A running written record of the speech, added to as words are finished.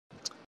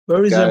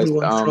Where is Guys,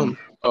 everyone from?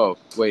 Oh,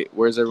 wait,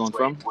 where's everyone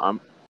from? I'm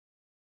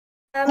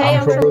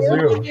from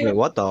Brazil. Wait,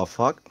 what the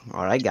fuck?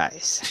 Alright,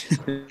 guys.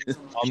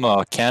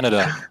 I'm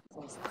Canada.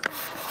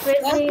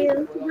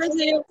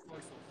 Brazil.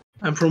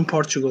 I'm from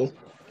Portugal.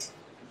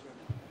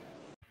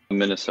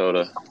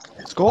 Minnesota.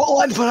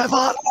 Scotland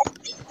forever!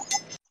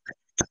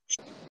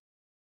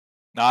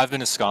 No, I've been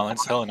to Scotland.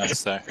 It's hella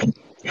nice there.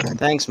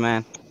 Thanks,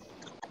 man.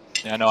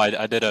 Yeah, no,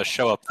 I did a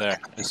show up there.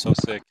 It's so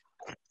sick.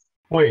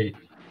 Wait,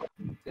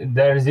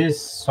 there is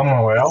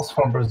somewhere else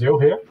from Brazil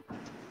here?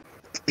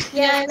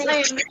 Yeah,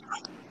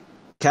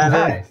 Kevin,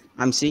 Nice.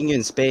 I'm seeing you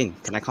in Spain.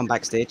 Can I come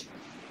backstage?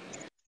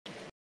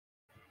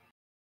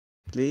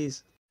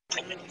 Please?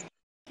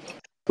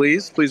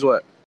 Please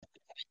what?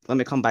 Let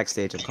me come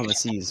backstage. I'm coming to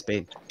see you in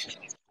Spain.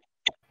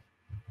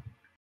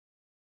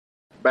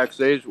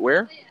 Backstage,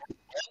 where?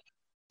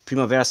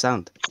 Primavera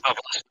Sound.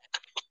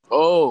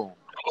 Oh,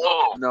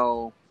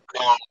 no.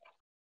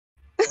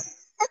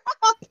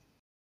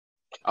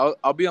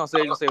 I'll be on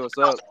stage and say what's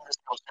up.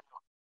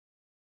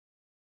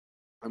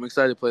 I'm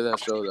excited to play that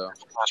show, though.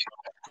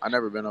 I've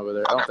never been over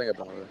there. I don't think I've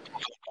been over there.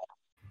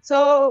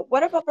 So,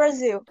 what about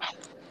Brazil?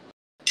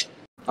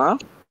 Huh?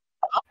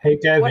 Hey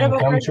Kevin, What about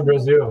come to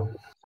Brazil.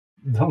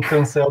 Don't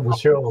cancel the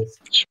shows.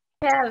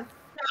 Kev,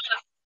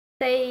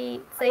 say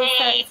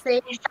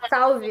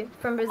salve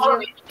from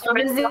Brazil. From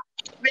Brazil.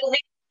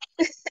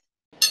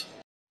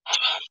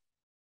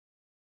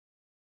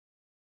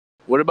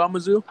 What about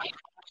Mizzou?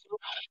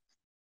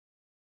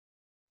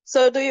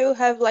 So, do you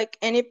have like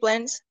any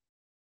plans?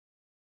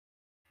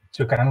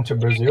 To come to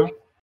Brazil?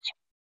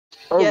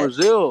 Oh, Yes.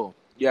 Brazil.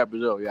 Yeah,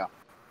 Brazil, yeah.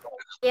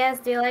 Yes,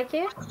 do you like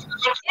it?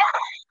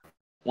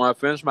 When I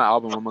finish my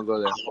album, I'm gonna go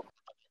there.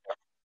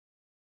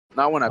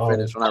 Not when I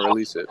finish, when I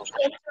release it.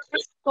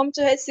 Come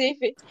to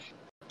Recife.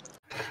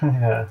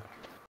 Yeah.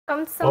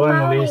 From São Ou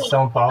Paulo. Emily,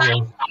 São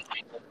Paulo.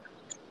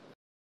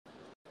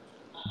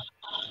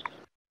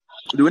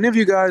 Do any of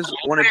you guys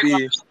want to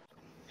be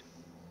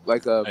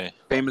like a Hey.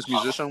 famous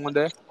musician one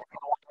day?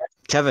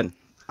 Kevin,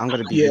 I'm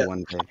gonna be Yeah. here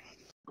one day.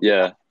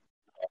 Yeah.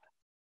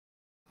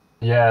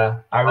 Yeah,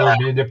 I will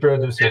be the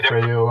producer for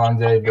you one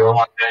day, bro.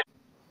 Or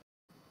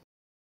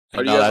And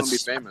do no, you guys want to be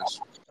that's, famous?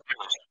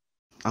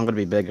 I'm gonna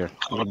be bigger.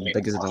 I'm gonna be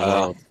bigger than the uh,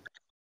 world.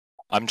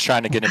 I'm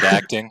trying to get into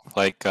acting.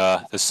 Like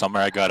this summer,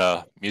 I got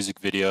a music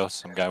video.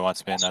 Some guy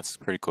wants me in. That's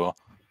pretty cool.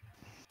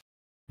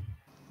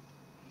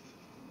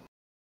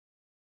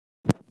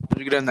 Did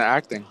you get into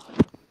acting?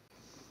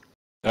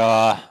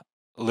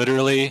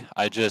 Literally,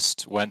 I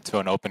just went to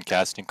an open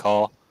casting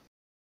call,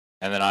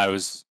 and then it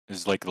was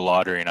like the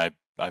lottery, and I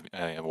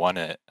won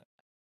it.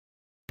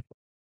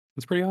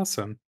 That's pretty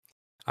awesome.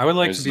 I would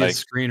like There's to be like- a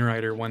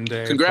screenwriter one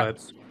day,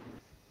 Congrats.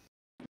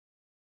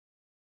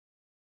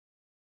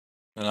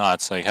 No,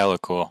 it's like hella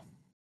cool.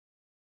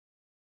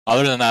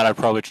 Other than that, I'd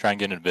probably try and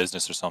get into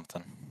business or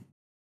something.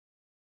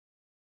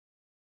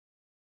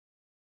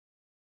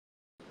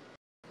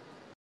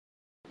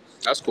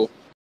 That's cool.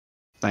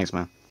 Thanks,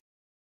 man.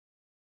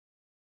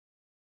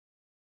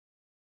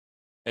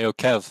 Hey, yo,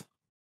 Kev.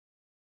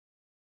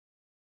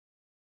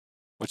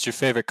 What's your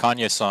favorite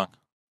Kanye song?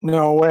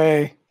 No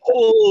way.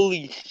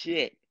 Holy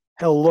shit.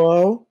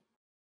 Hello?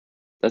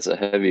 That's a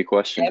heavy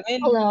question.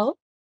 Kevin? Hello.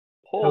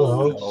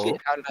 Holy Hello.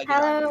 shit. How did I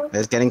get on Hello.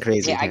 It's getting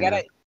crazy. here? Hey,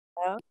 here.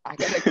 I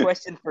got a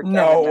question for Kevin.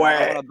 No and I way.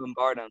 don't want to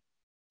bombard him.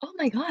 Oh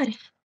my god.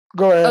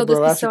 Go ahead, Oh, this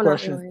bro. is Ask so your not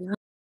question. really enough.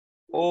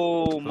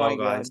 Oh my god.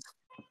 guys.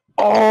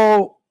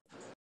 Oh.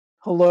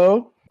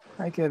 Hello?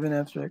 Hi, Kevin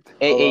Abstract.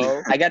 Hey,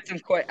 Hello? I got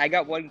I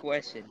got one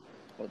question.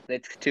 Well,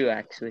 it's two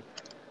actually.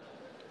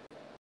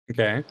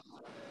 Okay.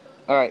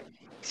 All right.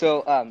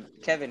 So,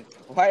 Kevin,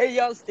 why are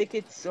y'all's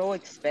tickets so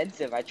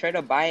expensive? I tried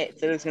to buy it, it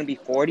said it was gonna be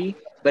 $40,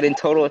 but in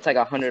total it's like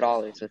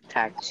 $100 with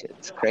tax. Shit,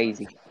 it's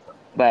crazy.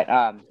 But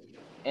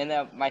and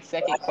my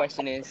second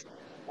question is,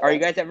 are you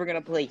guys ever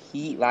gonna play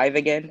Heat live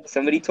again?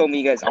 Somebody told me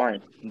you guys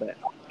aren't, but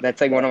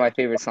that's like one of my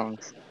favorite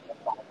songs.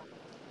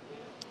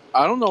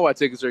 I don't know why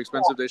tickets are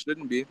expensive. They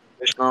shouldn't be.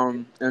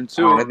 And Oh,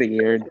 two, that'd be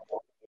weird.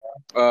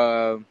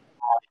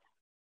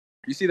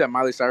 you see that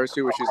Miley Cyrus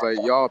too, where she's like,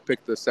 "Y'all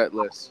pick the set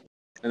list,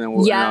 and then and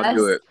I'll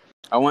do Yes. it."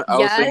 I was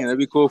Yes. thinking it'd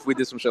be cool if we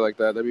did some shit like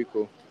that. That'd be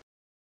cool.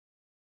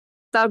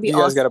 That would be You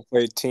guys awesome. got to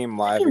play Team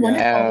Live Hey, what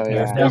again. Hell Yeah,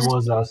 yeah. that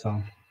was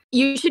awesome.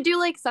 You should do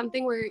like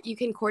something where you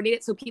can coordinate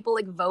it so people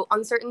like vote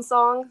on certain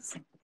songs.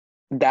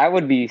 That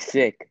would be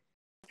sick.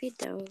 Be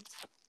dope.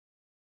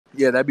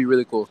 Yeah, that'd be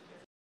really cool.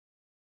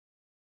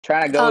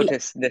 Trying to go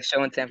to the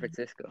show in San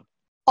Francisco.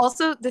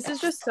 Also, this is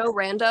just so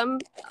random.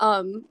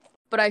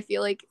 But I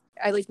feel like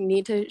I like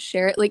need to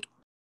share it. Like,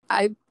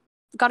 I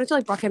got into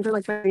like Brockhampton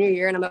like my junior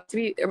year, and I'm about to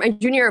be my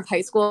junior year of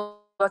high school.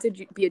 I'm about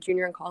to be a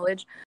junior in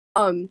college.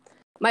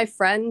 My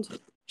friend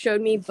showed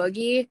me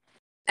Boogie,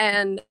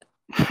 and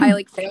I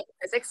like failed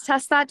the physics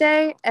test that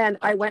day, and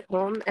I went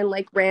home and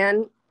like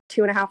ran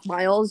 2.5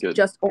 miles Good.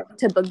 just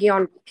to Boogie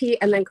on repeat,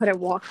 and then couldn't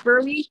walk for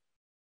a week.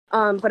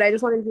 But I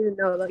just wanted you to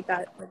know like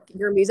that like,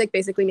 your music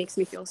basically makes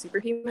me feel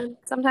superhuman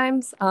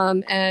sometimes,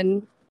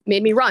 and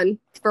made me run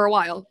for a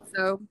while.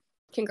 So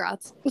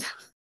congrats.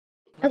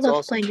 I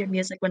love playing your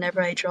music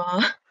whenever I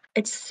draw.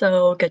 It's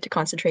so good to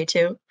concentrate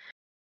to.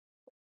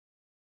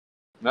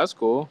 That's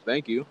cool.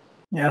 Thank you.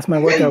 Yeah, it's my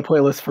workout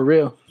playlist for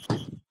real.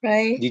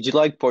 Right? Did you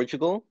like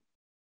Portugal?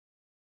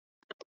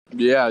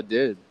 Yeah, I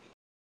did.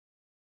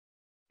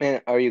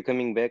 Man, are you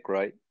coming back,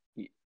 right?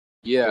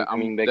 Yeah,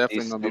 coming I'm back definitely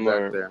this gonna be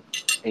summer. back there.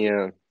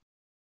 Yeah.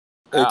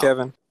 Hey, Ow.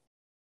 Kevin.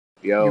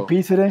 Yo. You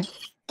pee today?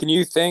 Can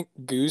you thank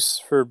Goose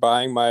for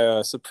buying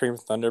my Supreme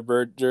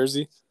Thunderbird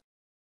jersey?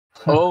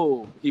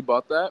 Oh, he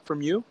bought that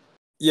from you?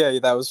 Yeah,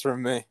 that was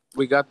from me.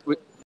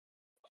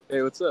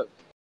 Hey, what's up?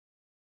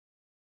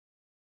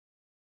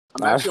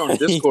 I'm Nah, actually on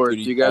Discord.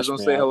 dude, Do you guys cashed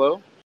want to me say out.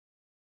 hello?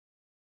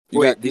 You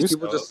Wait, got these Goose?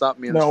 people just stopped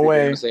me on the No street. They're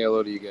way. gonna say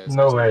hello to you guys.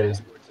 No way.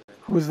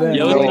 Who's that?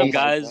 Yo, No, what's up, he's-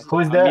 guys?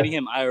 Who's I'm that? meeting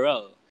him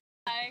IRL.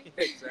 Hi.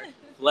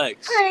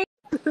 Flex. Hi.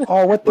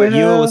 Oh, what the Wait, yo,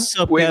 hell? what's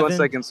up, Wait Kevin? 1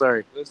 second.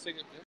 Sorry.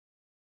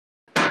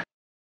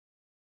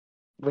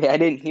 Wait, I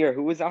didn't hear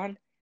who was on.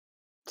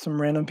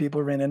 Some random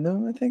people ran into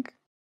him, I think.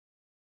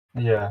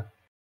 Yeah.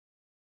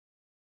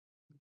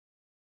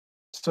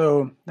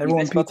 So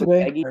everyone guys pee fuck with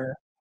today? Peggy? Or-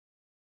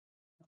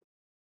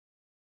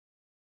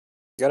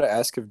 You gotta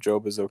ask if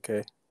Job is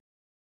okay.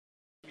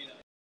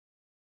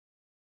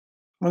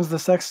 When's the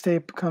sex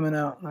tape coming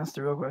out? That's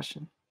the real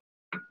question.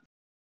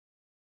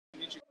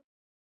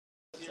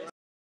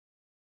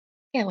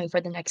 Can't wait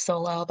for the next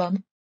solo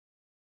album.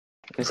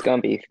 It's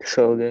gonna be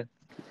so good.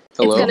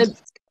 Hello. It's gonna be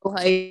so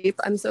hype.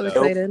 I'm so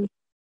excited.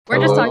 We're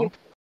Hello? just talking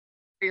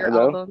for your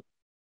Hello? album.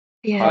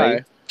 Yeah.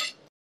 Hi.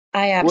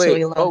 I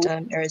absolutely Wait, loved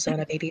oh.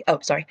 Arizona Baby. Oh,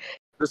 sorry.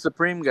 The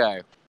Supreme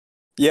guy.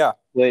 Yeah.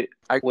 Wait,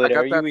 I are got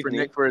you that with for me?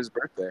 Nick for his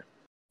birthday.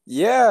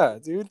 Yeah,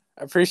 dude.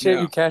 I appreciate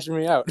Yeah. you cashing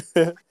me out.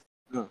 Yeah,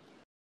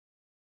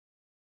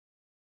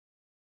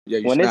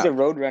 you When is the snapped.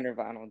 Roadrunner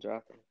vinyl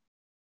dropping?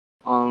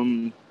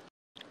 Didn't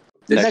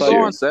Next that go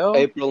year. on sale?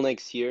 April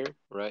next year,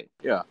 right?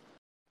 Yeah.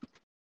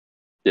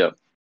 Yep.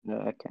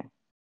 Okay.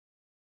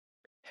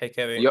 Hey,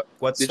 Kevin. Yo,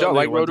 What did song y'all do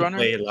like you want to Roadrunner?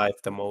 play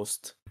live the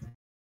most?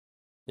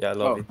 Yeah, I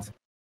love Oh. it.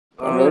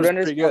 Roadrunner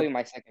is pretty probably good.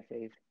 my second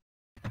fave.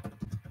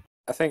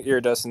 I think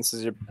Iridescence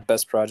is your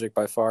best project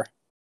by far.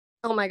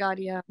 Oh my god,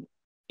 yeah.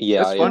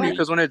 Yeah, It's I funny agree.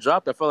 because when it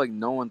dropped, I felt like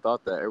no one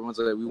thought that. Everyone's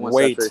like, we want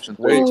Wait, Saturation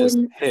 3. wait, just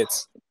Um,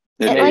 hits.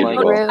 It And came like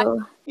and go.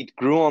 Grew. it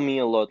grew on me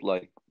a lot.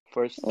 Like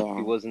first, Yeah.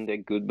 it wasn't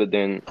that good, but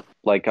then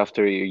like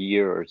after a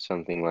year or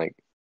something, like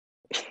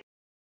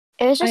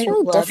It was just I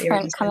really love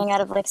different coming Iridescence.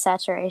 out of like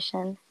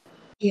saturation.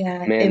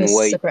 Yeah, it man, was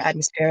wait. super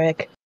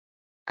atmospheric.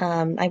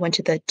 I went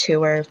to the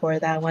tour for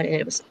that one,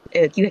 and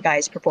you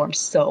guys performed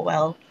so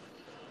well.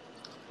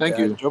 Thank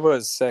Yeah, you. Joba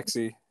is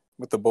sexy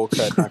with the bowl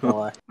cut. Not gonna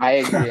lie. I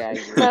agree. I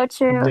agree. So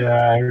true.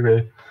 Yeah, I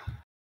agree.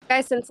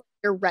 Guys, since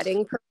your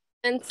Reading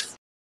performance,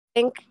 I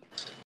think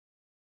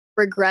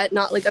regret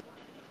not like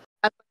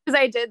because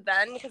I did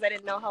then because I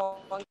didn't know how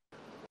long I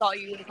saw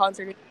you in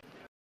concert.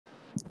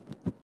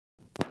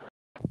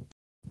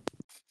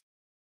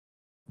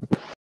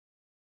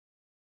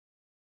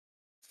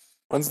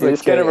 When's Is the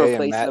this gonna KA and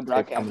replace the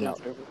Matt tape coming Brockhampton out?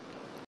 server?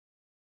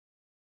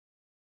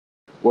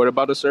 What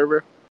about the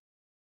server?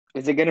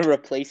 Is it gonna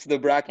replace the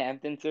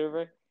Brockhampton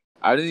server?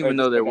 I didn't Or even is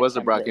know this there like a was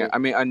a template? Brockhampton. I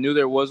mean, I knew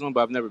there was one,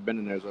 but I've never been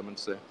in there, so I'm going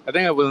to say. I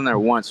think I was in there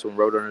once when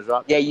Roadrunner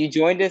dropped. Yeah, you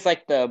joined us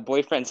like the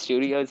boyfriend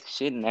studios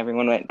shit, and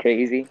everyone went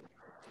crazy.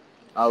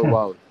 Oh,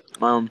 wow.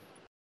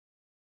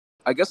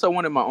 I guess I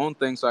wanted my own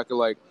thing so I could,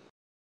 like,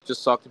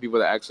 just talk to people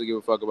that actually give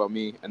a fuck about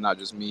me and not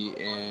just me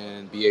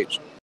and BH.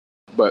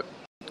 But,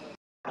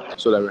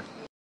 it's whatever.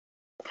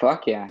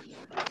 Fuck yeah.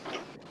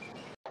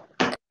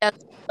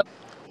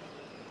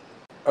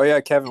 Oh yeah,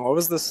 Kevin. What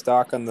was the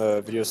stock on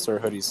the video store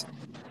hoodies?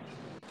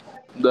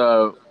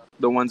 The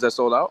ones that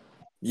sold out?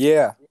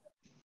 Yeah.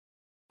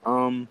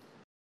 I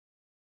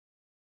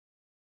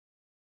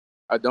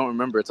don't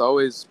remember. It's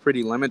always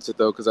pretty limited,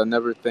 though, because I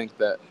never think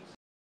that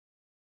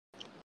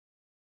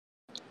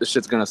this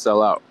shit's going to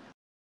sell out.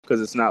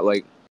 Because it's not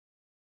like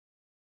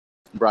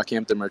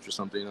Brockhampton merch or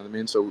something, you know what I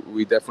mean? So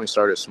we definitely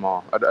started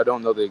small. I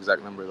don't know the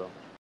exact number, though.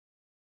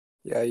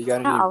 Yeah, you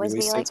got It'll any always be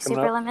release like dates coming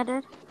super up?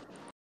 limited.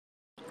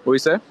 What do you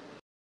say?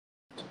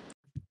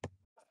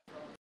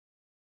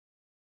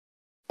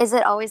 Is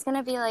it always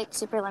gonna be like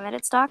super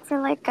limited stock for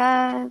like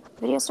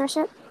video store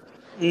shit?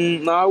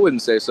 No, I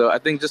wouldn't say so. I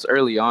think just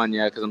early on,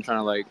 yeah, because I'm trying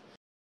to, like,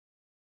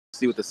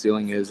 see what the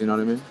ceiling is, you know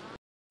what I mean?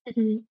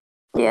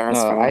 Mm-hmm. Yeah, that's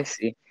fair. I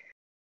see.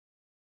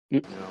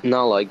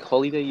 now like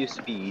holiday used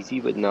to be easy,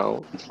 but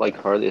now it's like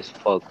hard as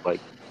fuck. Like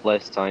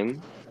last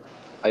time,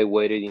 I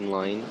waited in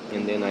line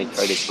and then I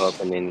tried to shop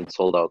and then it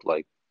sold out.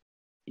 Like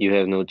you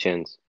have no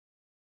chance.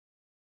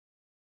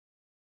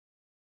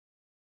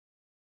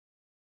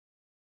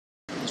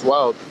 It's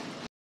wild.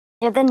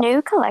 Yeah, the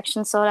new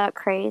collection sold out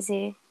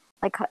crazy.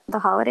 Like the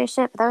holiday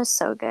shit, but that was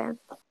so good.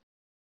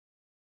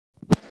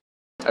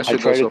 That I should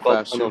go tried to so cop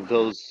fast, one too. of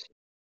those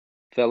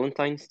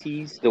Valentine's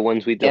tees, the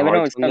ones with the Yeah, but no,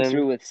 hearts it on comes them.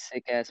 through with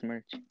sick ass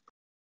merch.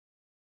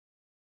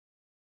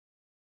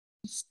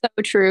 So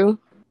true.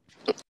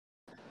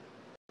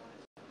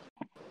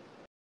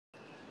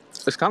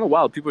 It's kind of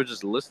wild. People are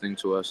just listening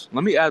to us.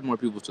 Let me add more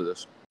people to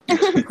this.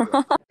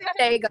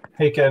 day, guys.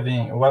 Hey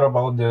Kevin, what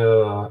about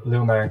the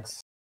Lil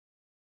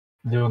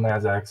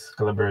Nas X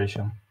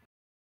collaboration?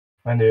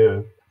 When do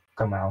you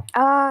come out?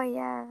 Oh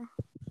yeah.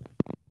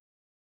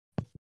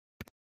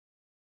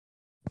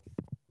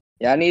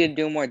 Yeah, I need to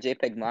do more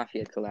JPEG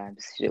Mafia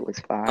collabs. Shit was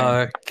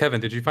fire.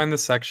 Kevin, did you find the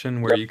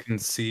section where you can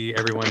see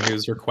everyone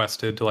who's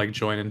requested to like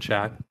join and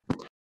chat?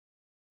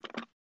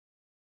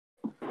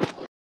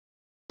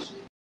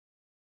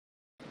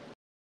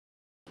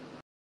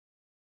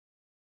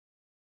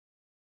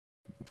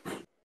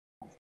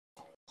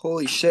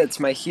 Holy shit, it's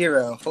my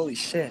hero. Holy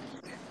shit.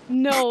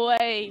 No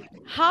way.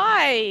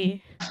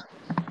 Hi.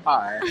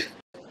 Hi.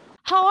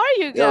 How are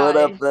you guys? Yo, what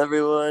up,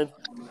 everyone?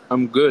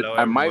 I'm good. Hello,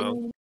 I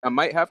everyone.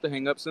 might have to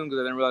hang up soon because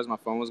I didn't realize my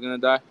phone was gonna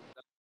die.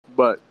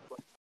 But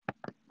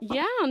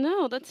Yeah,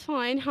 no, that's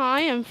fine.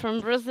 Hi, I'm from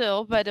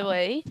Brazil, by the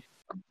way.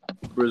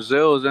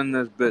 Brazil's in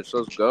this bitch.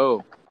 Let's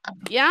go.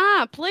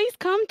 Yeah, please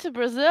come to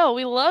Brazil.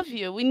 We love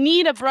you. We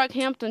need a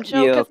Brockhampton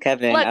show. Yo, 'Cause,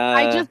 Kevin, look,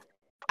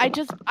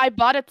 I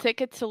bought a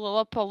ticket to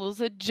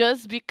Lollapalooza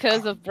just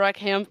because of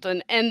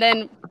Brockhampton, and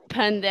then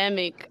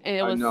pandemic, and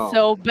it I was know.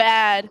 so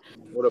bad.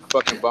 What a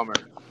fucking bummer.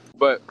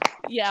 But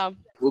Yeah.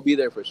 we'll be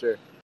there for sure.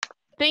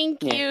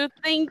 Thank Yeah. you.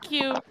 Thank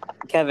you.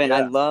 Kevin, I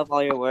Yeah. love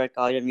all your work,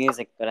 all your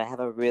music, but I have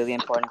a really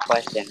important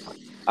question.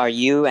 Are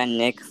you and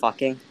Nick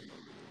fucking?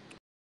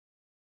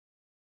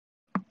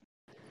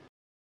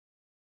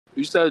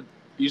 You said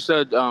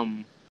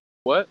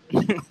what?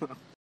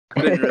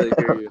 Couldn't really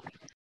hear you.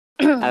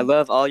 I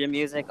love all your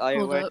music, all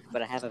your Hold work, up.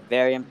 but I have a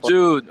very important...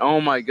 Dude, oh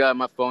my god,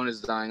 my phone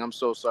is dying. I'm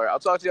so sorry. I'll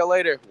talk to y'all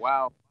later.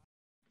 Wow.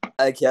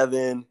 Hi,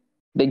 Kevin.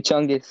 Big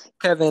Chungus.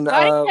 Kevin,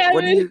 Hi,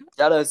 what do you... Kevin.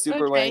 Shout out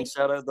Super Okay. Wang.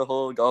 Shout out the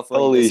whole Golf Wang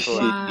Holy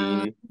Discord. shit, Wow.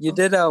 Dean. You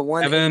did a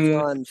 180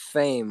 Kevin- on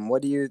fame.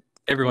 What do you...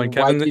 Everyone, Why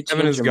Kevin did you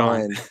Kevin change is your gone.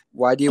 mind?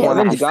 Why do you Kevin's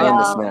want to be gone.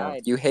 famous gone. now?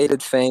 You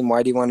hated fame.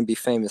 Why do you want to be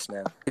famous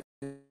now?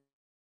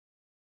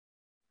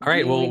 All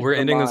right, well, Dean we're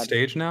ending the Hamad.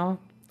 stage now.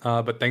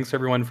 But thanks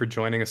everyone for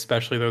joining,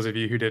 especially those of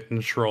you who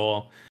didn't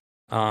troll.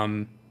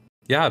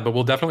 Yeah, but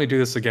we'll definitely do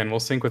this again. We'll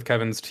sync with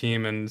Kevin's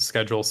team and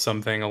schedule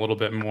something a little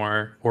bit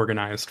more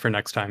organized for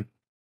next time.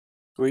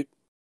 Sweet.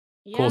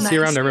 Cool. Yeah, See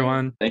you around, nice.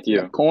 everyone. Thank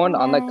you. Corn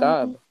on the Bye.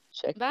 cob.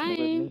 Check in with Bye.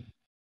 me.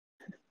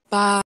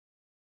 Bye.